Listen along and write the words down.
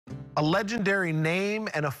A legendary name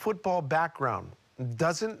and a football background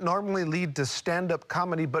doesn't normally lead to stand-up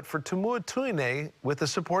comedy, but for Tumua Tuinei, with the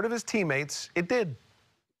support of his teammates, it did.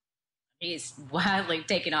 He's wildly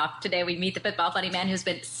taken off. Today we meet the football funny man who's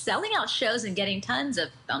been selling out shows and getting tons of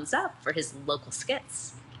thumbs up for his local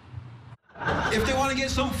skits. If they want to get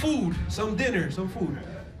some food, some dinner, some food,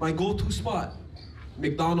 my go-to spot,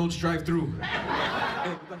 McDonald's drive-thru.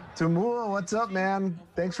 Tumua, what's up, man?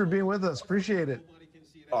 Thanks for being with us. Appreciate it.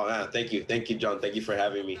 Oh, man, thank you, John. Thank you for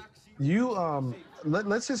having me.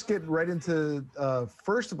 Let's just get right into,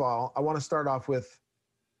 first of all, I want to start off with,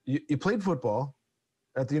 you played football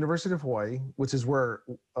at the University of Hawaii, which is where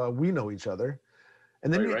we know each other.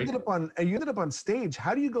 And then you ended up on stage.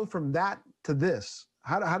 How do you go from that to this?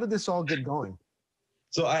 How did this all get going?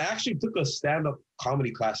 So I actually took a stand-up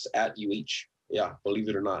comedy class at UH. Yeah, believe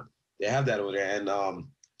it or not. They have that over there. And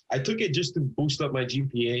I took it just to boost up my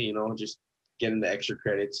GPA, you know, just getting the extra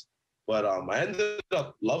credits. But I ended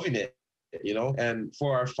up loving it, you know. And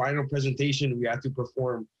for our final presentation, we had to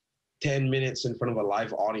perform 10 minutes in front of a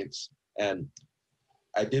live audience. And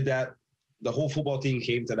I did that. The whole football team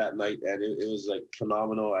came to that night, and it was like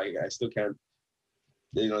phenomenal. I still can't,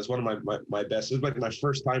 you know, it's one of my best. It was like my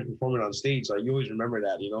first time performing on stage, so you always remember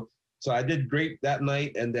that, you know. So I did great that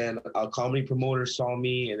night, and then a comedy promoter saw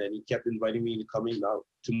me, and then he kept inviting me to come in out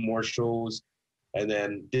to more shows, and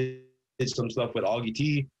then did some stuff with Augie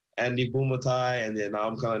T, Andy Bumatai, and then now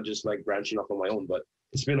I'm kind of just like branching off on my own. But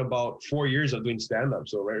it's been about 4 years of doing stand-up.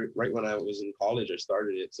 So right when I was in college, I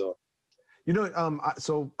started it. So. You know,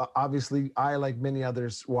 obviously, I, like many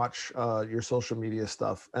others, watch your social media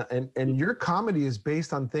stuff, and your comedy is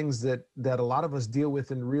based on things that a lot of us deal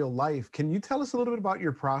with in real life. Can you tell us a little bit about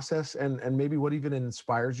your process and maybe what even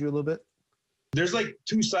inspires you a little bit? There's like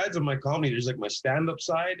two sides of my comedy. There's like my stand-up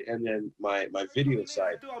side and then my video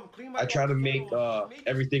side. I try to make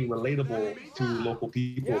everything relatable to local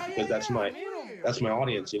people because that's my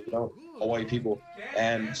audience, you know, Hawaii people.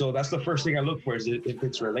 And so that's the first thing I look for is if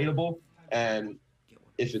it's relatable. And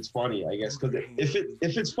if it's funny, I guess, because if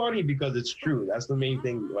it's funny because it's true, that's the main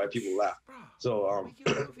thing why people laugh. So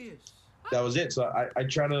that was it. So I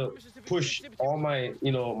try to push all my,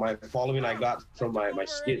 you know, my following I got from my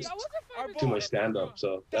skits to my stand-up.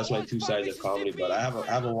 So that's my two sides of comedy. But I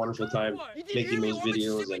have a wonderful time making those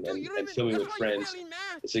videos and filming with friends.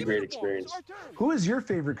 It's a great experience. Who is your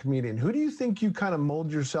favorite comedian? Who do you think you kind of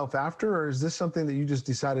mold yourself after, or is this something that you just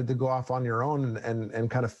decided to go off on your own and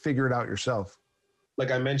kind of figure it out yourself?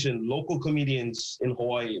 Like I mentioned, local comedians in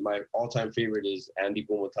Hawaii, my all-time favorite is Andy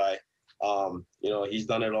Bumatai. You know, he's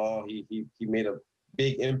done it all. He made a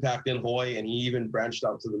big impact in Hawaii, and he even branched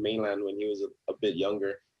out to the mainland when he was a bit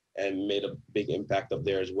younger and made a big impact up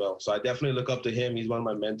there as well. So I definitely look up to him. He's one of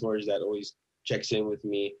my mentors that always checks in with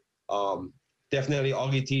me. Definitely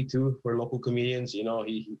Augie T too for local comedians. You know,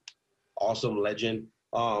 he awesome legend.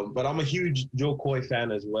 But I'm a huge Joe Coy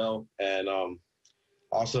fan as well, and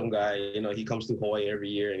awesome guy. You know, he comes to Hawaii every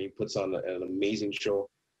year and he puts on an amazing show.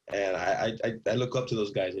 And I look up to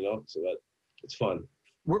those guys, you know, so that it's fun.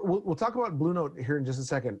 We'll talk about Blue Note here in just a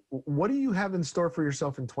second. What do you have in store for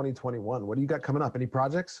yourself in 2021? What do you got coming up? Any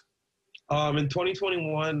projects? In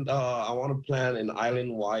 2021, I want to plan an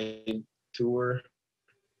island-wide tour.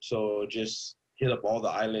 So just hit up all the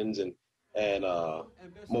islands and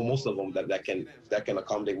most of them that can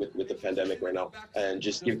accommodate with the pandemic right now, and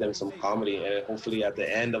just give them some comedy. And hopefully at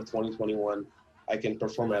the end of 2021, I can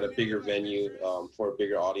perform at a bigger venue for a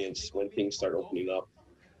bigger audience when things start opening up.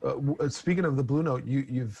 Speaking of the Blue Note,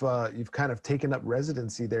 you've kind of taken up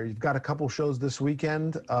residency there. You've got a couple shows this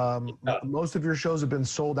weekend. Most of your shows have been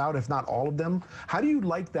sold out, if not all of them. How do you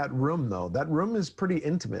like that room, though? That room is pretty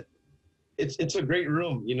intimate. It's a great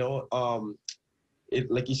room, you know.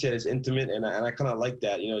 Like you said, it's intimate, and I kind of like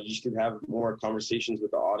that. You know, you can have more conversations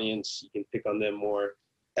with the audience. You can pick on them more.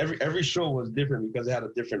 Every show was different because it had a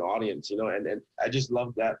different audience, you know, and I just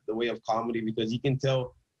love that, the way of comedy, because you can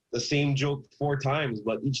tell the same joke 4 times,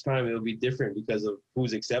 but each time it'll be different because of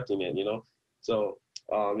who's accepting it, you know. So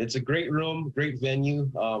it's a great room, great venue.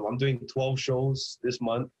 I'm doing 12 shows this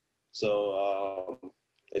month, so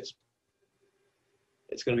it's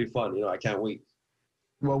going to be fun, you know. I can't wait.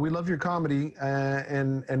 Well, we love your comedy,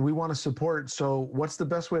 and we want to support. So what's the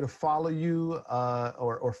best way to follow you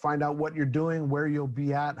or find out what you're doing, where you'll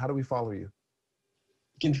be at? How do we follow you?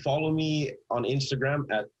 You can follow me on Instagram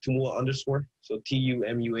at Tumua_, so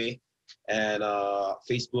TUMUA, and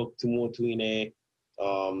Facebook, Tumua Tuinei,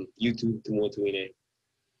 YouTube, Tumua Tuinei.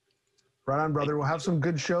 Right on, brother. We'll have some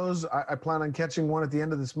good shows. I plan on catching one at the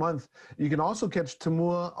end of this month. You can also catch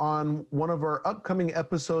Tumua on one of our upcoming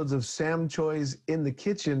episodes of Sam Choi's In the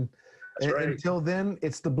Kitchen. That's right. Until then,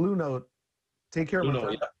 it's the Blue Note. Take care, Blue my Note,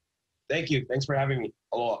 friend. yeah. Thank you. Thanks for having me.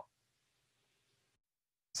 Aloha.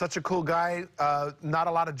 Such a cool guy. Not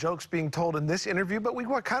a lot of jokes being told in this interview, but we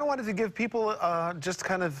kind of wanted to give people just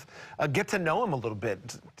kind of get to know him a little bit,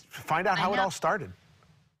 find out how it all started.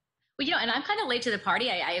 Well, you know, and I'm kind of late to the party.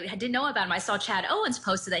 I didn't know about him. I saw Chad Owens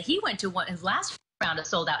posted that he went to his last round of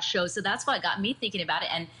sold-out shows, so that's what got me thinking about it.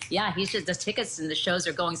 And yeah, he's just, the tickets and the shows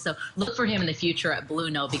are going, so look for him in the future at Blue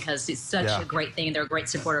Note because it's such a great thing. They're a great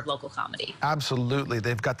supporter of local comedy. Absolutely.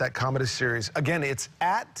 They've got that comedy series. Again, it's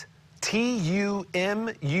at TUMUA_.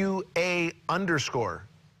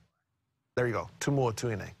 There you go, Tumua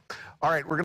Tuinei. All right, we're going to